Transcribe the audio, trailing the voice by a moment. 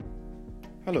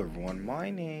Hello everyone, my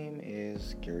name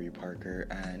is Gary Parker,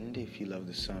 and if you love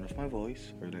the sound of my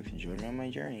voice or like to join me on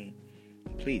my journey,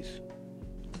 please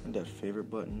hit that favorite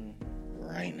button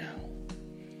right now.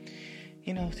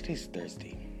 Today's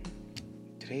Thursday.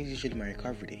 Today's usually my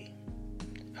recovery day.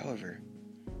 However,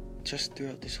 just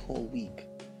throughout this whole week,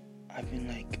 I've been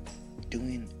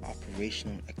doing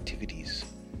operational activities,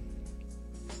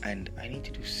 and I need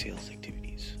to do sales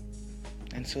activities.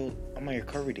 And so on my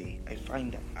recovery day, I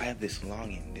find that I have this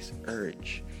longing, this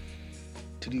urge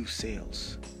to do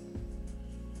sales.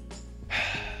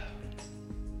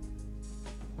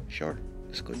 Sure,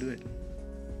 let's go do it.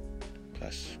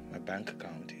 Plus, my bank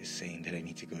account is saying that I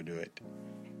need to go do it.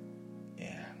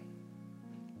 Yeah.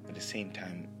 At the same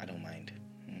time, I don't mind.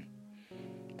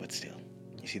 But still,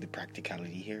 you see the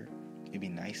practicality here? It'd be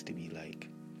nice to be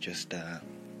just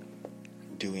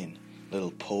doing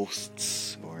little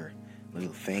posts or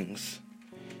little things,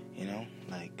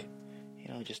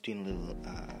 just doing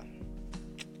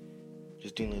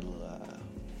little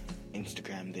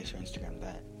Instagram this or Instagram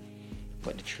that.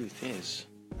 But the truth is,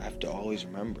 I have to always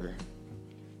remember,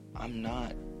 I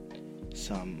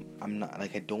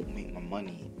don't make my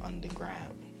money on the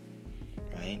gram,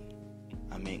 right?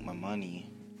 I make my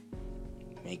money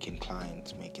making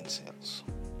clients, making sales.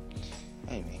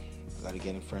 Anyway, I gotta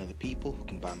get in front of the people who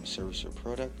can buy my service or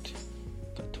product.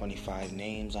 Got 25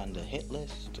 names on the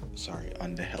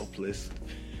on the help list.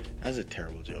 That's a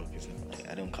terrible joke, isn't it?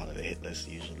 I don't call it a hit list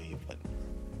usually, but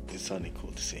it sounded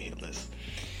cool to say hit list.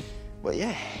 But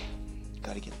yeah,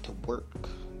 gotta get to work,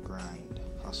 grind,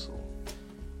 hustle.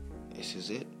 This is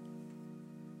it.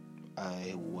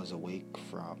 I was awake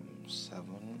from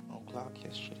 7 o'clock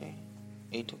yesterday,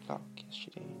 8 o'clock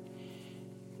yesterday.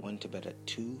 Went to bed at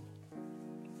 2,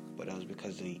 but that was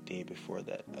because the day before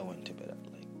that I went to bed at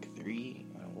 3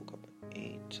 and I woke up at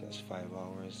 8, so that's 5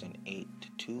 hours, and 8 to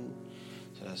 2,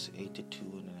 so that's 8 to 2,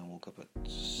 and then I woke up at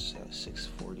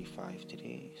 6:45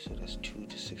 today, so that's 2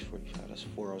 to 6:45, that's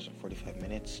 4 hours and 45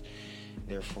 minutes,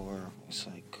 therefore it's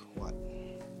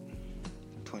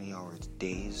 20 hours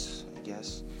days, I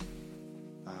guess,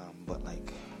 but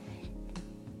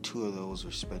 2 of those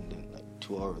were spending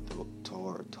 2 hours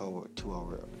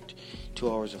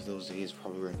of those days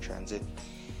probably were in transit.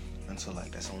 And so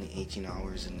that's only 18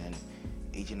 hours, and then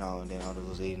 18 hours, and then out of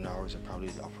those 18 hours I probably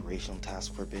did operational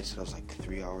tasks for a bit, so that was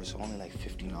 3 hours, so only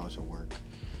 15 hours of work.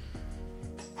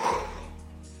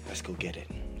 Let's go get it.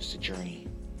 It's a journey.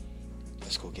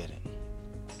 Let's go get it.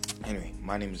 Anyway,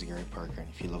 my name is Gary Parker, and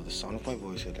if you love the sound of my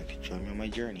voice, I'd like to join me on my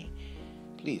journey,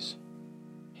 please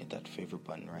hit that favorite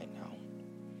button right now.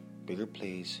 Bigger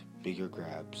plays, bigger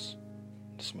grabs.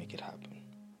 Let's make it happen.